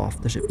aspect of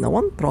the ship. Now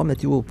one problem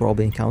that you will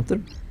probably encounter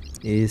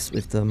is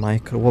with the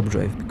micro warp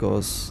drive,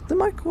 because the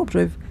micro warp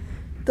drive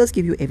does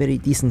give you a very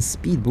decent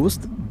speed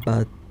boost,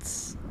 but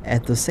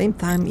at the same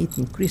time it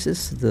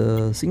increases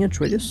the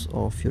signature radius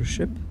of your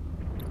ship,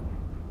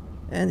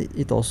 and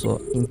it also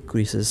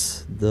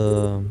increases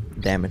the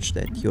damage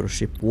that your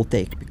ship will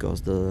take,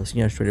 because the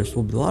signature radius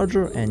will be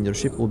larger and your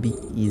ship will be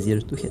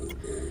easier to hit.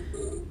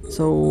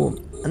 So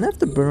an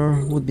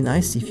afterburner would be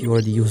nice if you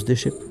already use this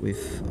ship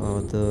with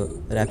the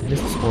rapid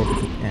missiles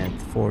orbiting at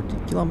 40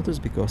 kilometers,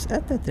 because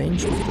at that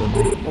range with the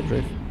micro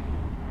drive,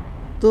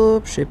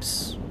 the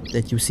ships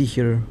that you see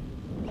here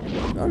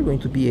are going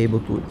to be able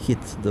to hit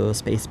the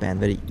space span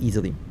very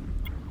easily.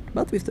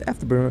 But with the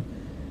afterburner,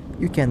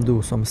 you can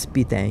do some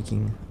speed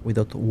tanking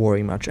without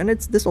worrying much, and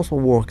this also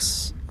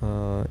works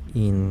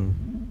in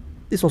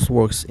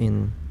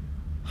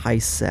high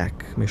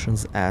sec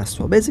missions as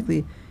well.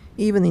 Basically,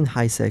 even in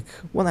high sec,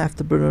 one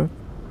afterburner,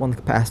 one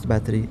capacitor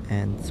battery,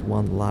 and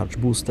one large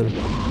booster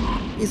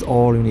is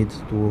all you need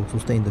to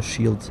sustain the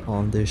shield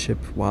on the ship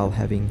while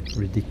having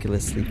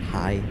ridiculously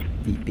high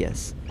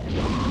DPS.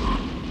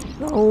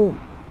 Now,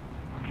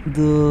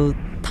 the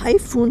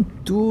Typhoon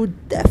 2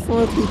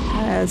 definitely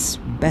has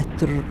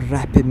better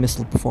rapid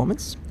missile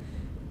performance,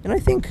 and I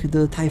think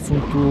the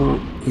Typhoon 2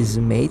 is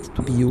made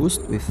to be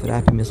used with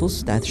rapid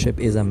missiles. That ship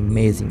is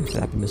amazing with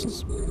rapid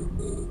missiles,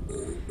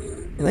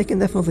 and I can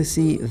definitely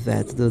see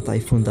that the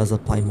Typhoon does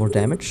apply more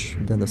damage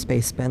than the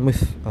space span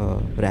with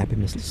rapid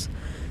missiles.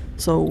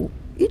 So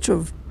each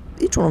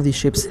one of these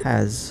ships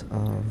has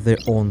their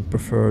own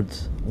preferred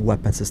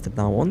weapon system.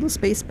 Now on the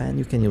space span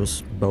you can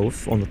use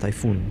both, on the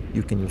Typhoon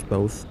you can use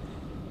both.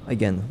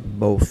 Again,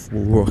 both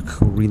will work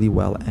really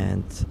well,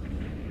 and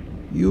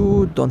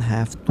you don't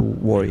have to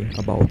worry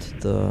about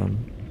the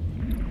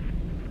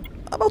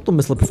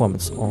missile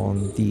performance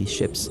on these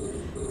ships.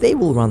 They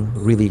will run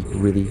really,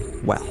 really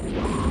well.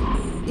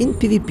 In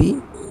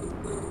PvP,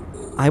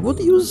 I would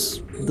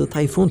use the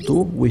Typhoon 2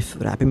 with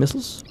rapid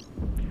missiles,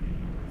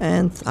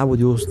 and I would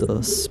use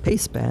the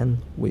space span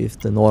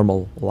with the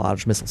normal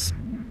large missiles.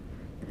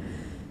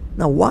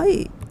 Now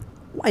why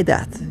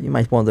that? You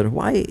might wonder,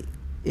 why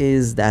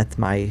is that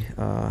my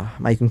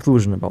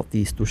conclusion about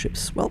these 2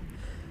 ships? Well,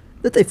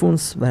 the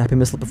Typhoon's rapid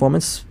missile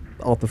performance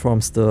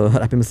outperforms the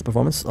rapid missile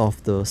performance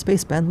of the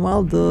space span,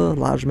 while the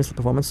large missile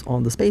performance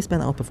on the space span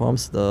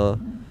outperforms the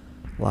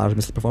large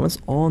missile performance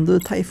on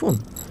the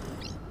Typhoon.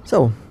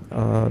 So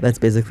that's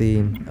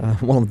basically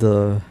one of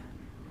the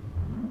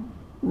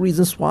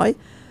reasons why.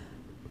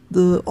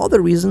 The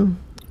other reason,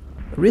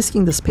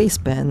 risking the space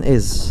span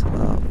is,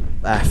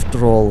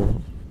 after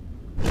all,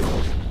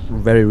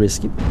 very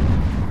risky,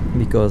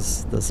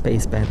 because the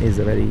space span is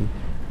a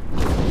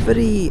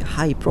very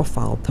high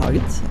profile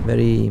target,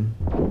 very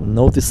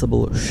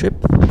noticeable ship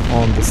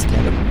on the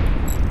scanner,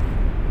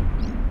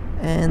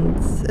 and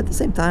at the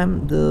same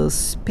time the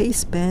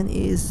spacepan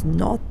is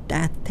not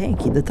that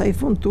tanky. The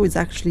Typhoon 2 is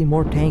actually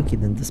more tanky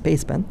than the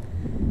spacepan,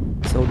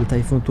 so the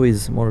Typhoon 2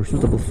 is more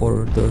suitable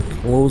for the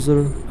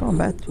closer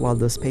combat, while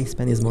the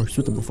spacepan is more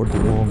suitable for the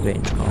long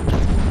range combat.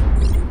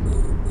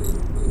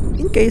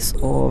 In case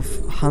of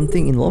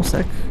hunting in low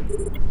sec,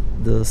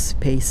 the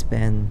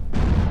spacepan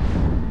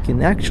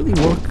can actually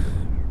work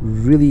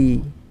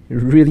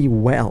really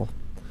well.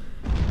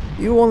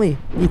 You only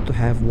need to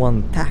have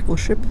one tackle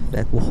ship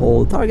that will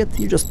hold the target.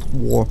 You just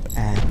warp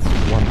at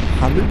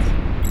 100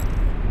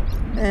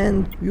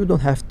 and you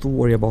don't have to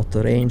worry about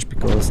the range,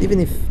 because even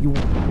if you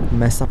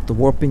mess up the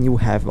warping, you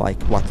have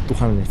like what,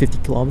 250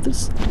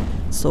 kilometers,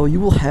 so you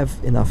will have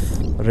enough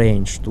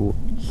range to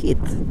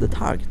hit the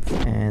target,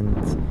 and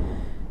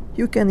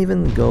you can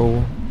even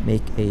go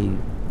make a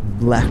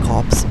Black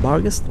Ops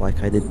Barghest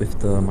like I did with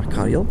the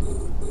Macariel.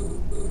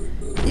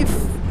 If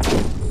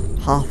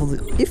half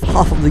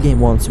of the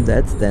game wants you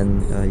dead,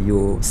 then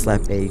you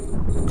slap a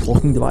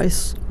cloaking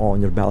device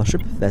on your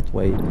battleship. That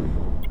way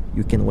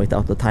you can wait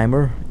out the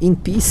timer in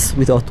peace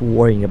without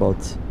worrying about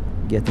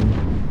getting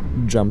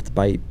jumped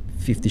by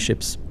 50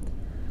 ships.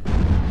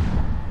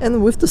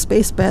 And with the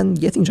spacepan,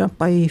 getting jumped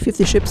by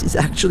 50 ships is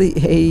actually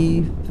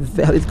a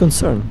valid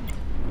concern.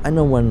 I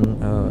know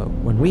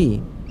when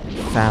we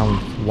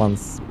found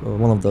once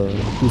one of the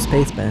two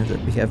spacepans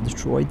that we have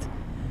destroyed,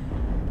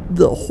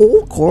 the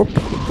whole corp,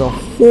 the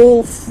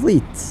whole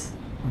fleet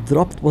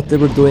dropped what they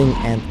were doing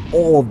and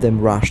all of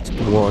them rushed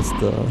towards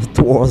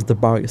the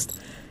Barghest.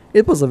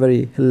 It was a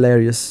very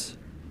hilarious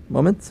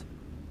moment,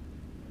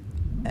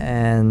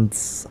 and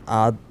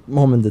a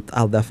moment that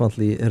I'll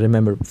definitely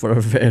remember for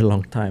a very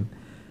long time.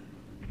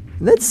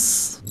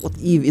 That's what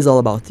EVE is all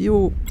about.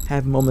 You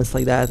have moments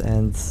like that,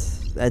 and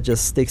that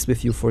just sticks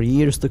with you for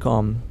years to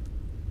come.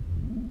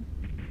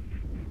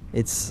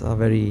 It's a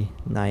very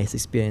nice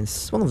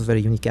experience, one of the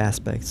very unique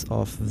aspects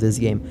of this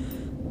game.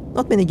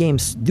 Not many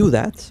games do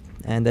that,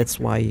 and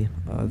that's why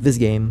this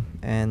game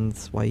and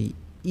why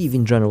EVE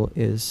in general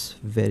is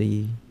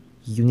very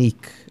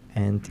unique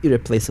and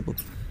irreplaceable.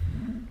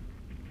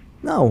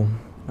 Now,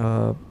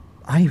 I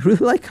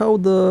really like how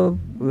the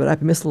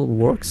rapid missile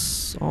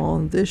works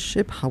on this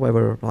ship.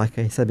 However, like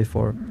I said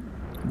before,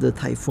 the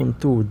Typhoon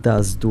 2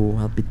 does do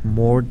a bit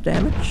more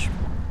damage.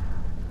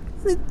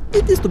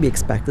 It is to be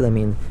expected. I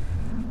mean,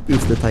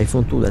 it's the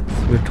Typhoon 2 that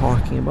we're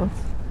talking about.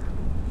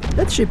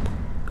 That ship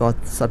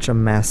got such a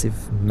massive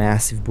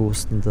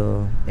boost in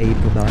the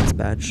April balance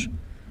patch.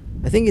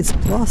 I think it's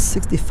plus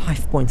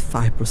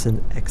 65.5%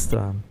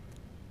 extra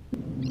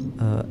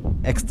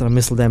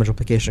missile damage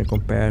application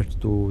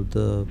compared to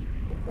the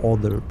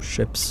other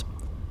ships,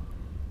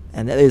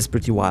 and that is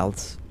pretty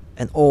wild.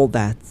 And all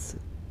that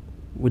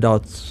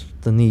without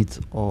the need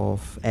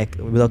of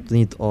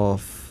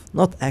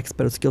not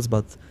expert skills,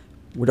 but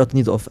without the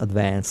need of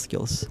advanced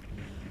skills.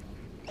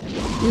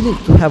 You need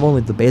to have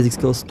only the basic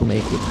skills to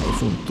make the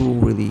Typhoon 2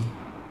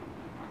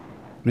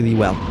 really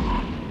well.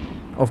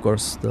 Of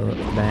course, the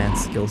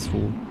advanced skills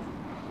will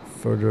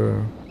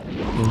further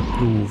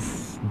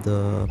improve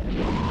the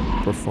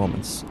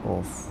performance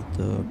of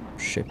the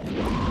ship.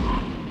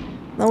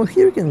 Now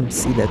here you can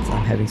see that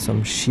I'm having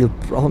some shield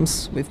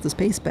problems with the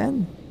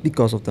spacepan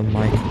because of the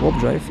mic warp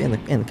drive,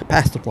 and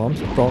capacitor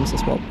problems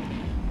as well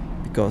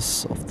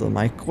because of the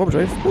mic warp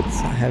drive, but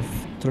I have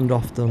turned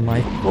off the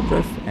mic warp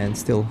drive and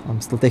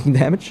I'm still taking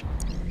damage,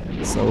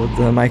 so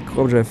the mic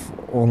warp drive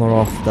on or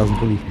off doesn't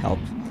really help.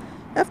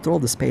 After all,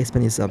 the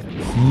spacepan is a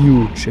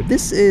huge ship.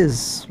 This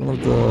is one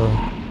of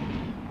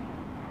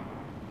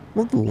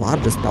the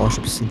largest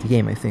battleships in the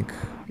game, I think.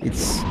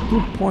 It's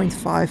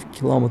 2.5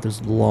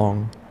 kilometers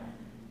long.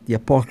 The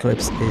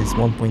Apocalypse is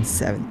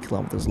 1.7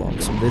 kilometers long,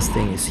 so this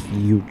thing is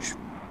huge.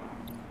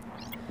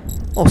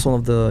 Also, one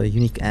of the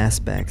unique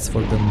aspects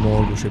for the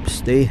Morgul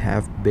ships, they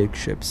have big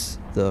ships.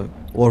 The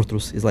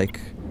Ortrus is like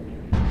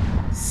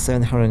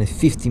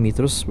 750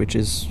 meters, which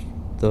is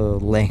the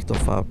length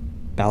of a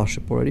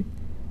battleship already.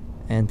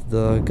 And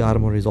the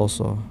Garmor is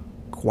also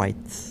quite...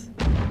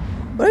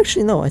 But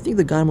actually no, I think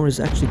the Garmor is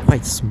actually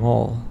quite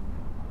small.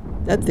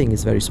 That thing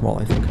is very small,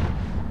 I think.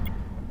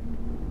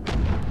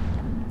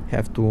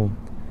 Have to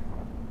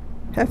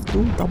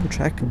double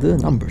check the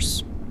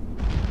numbers.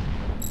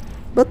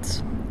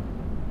 But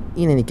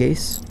in any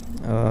case,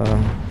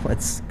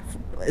 let's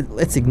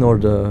ignore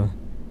the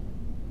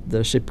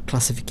ship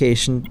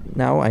classification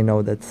now. I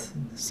know that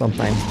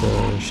sometimes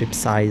the ship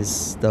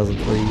size doesn't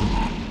really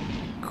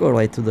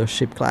correlate to the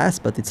ship class,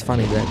 but it's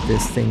funny that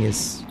this thing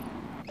is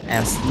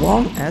as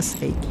long as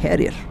a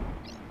carrier.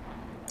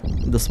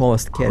 The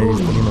smallest carrier is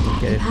the Minotaur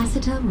carrier at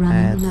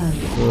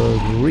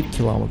 3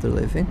 kilometers,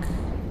 I think.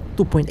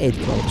 2.8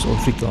 kilometers or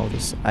 3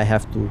 kilometers. I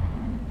have to...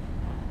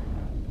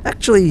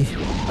 Actually,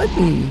 let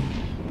me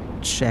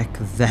check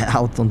that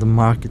out on the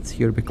market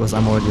here because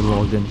I'm already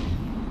logged in.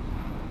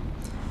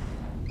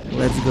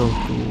 Let's go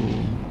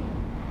to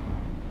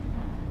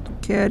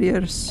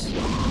carriers.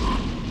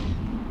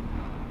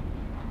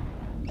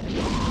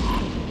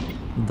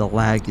 The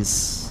lag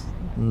is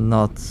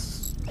not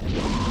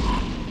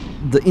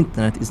the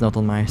internet is not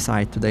on my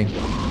side today.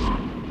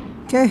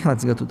 Okay,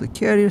 let's go to the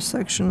carrier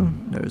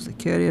section. There's the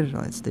carrier.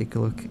 Let's take a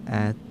look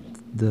at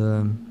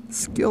the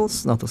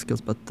skills, not the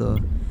skills, but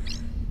the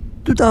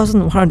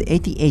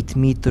 2188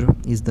 meter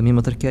is the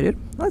millimeter carrier.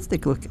 Let's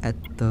take a look at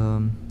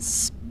the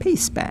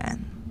space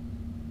span.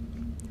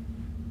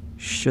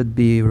 Should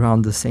be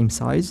around the same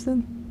size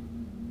then.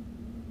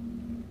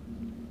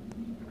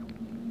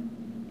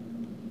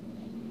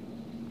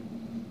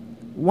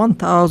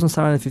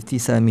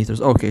 (1,757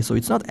 meters). Okay, so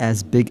it's not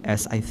as big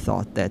as I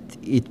thought that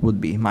it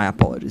would be. My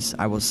apologies.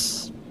 I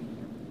was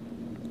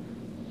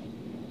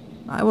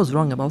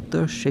wrong about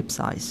the ship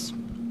size.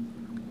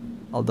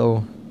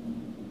 Although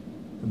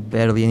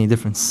barely any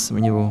difference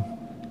when you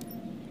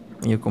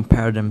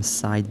compare them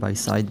side by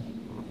side.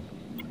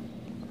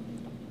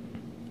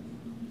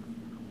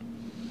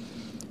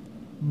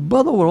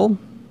 But overall,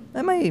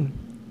 am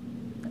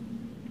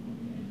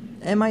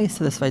I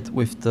satisfied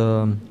with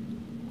the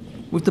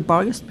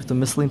Barghest, with the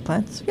missile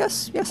implant?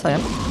 Yes, I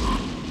am.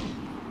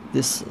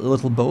 This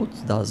little boat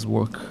does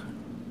work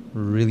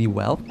really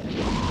well,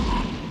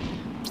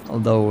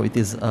 although it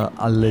is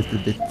a little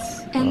bit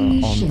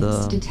on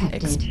the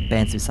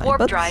expensive side.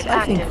 But I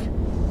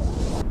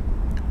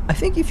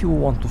think if you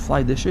want to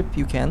fly the ship,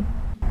 you can.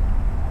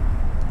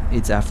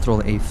 It's after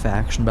all a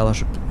faction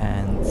battleship,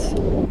 and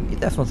it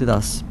definitely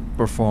does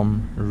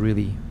perform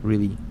really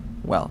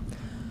well.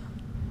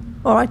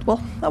 Alright, well,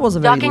 that was a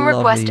very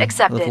lovely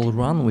little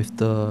run with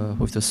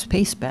the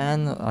space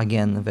span.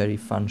 Again, a very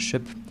fun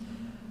ship,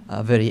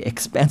 a very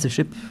expensive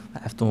ship, I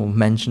have to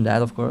mention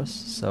that, of course.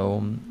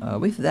 So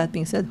with that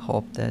being said,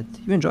 hope that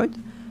you enjoyed,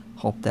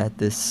 hope that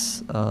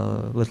this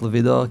little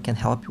video can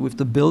help you with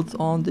the build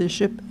on this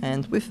ship,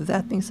 and with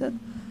that being said,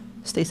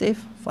 stay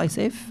safe, fly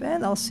safe,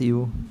 and I'll see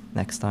you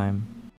next time.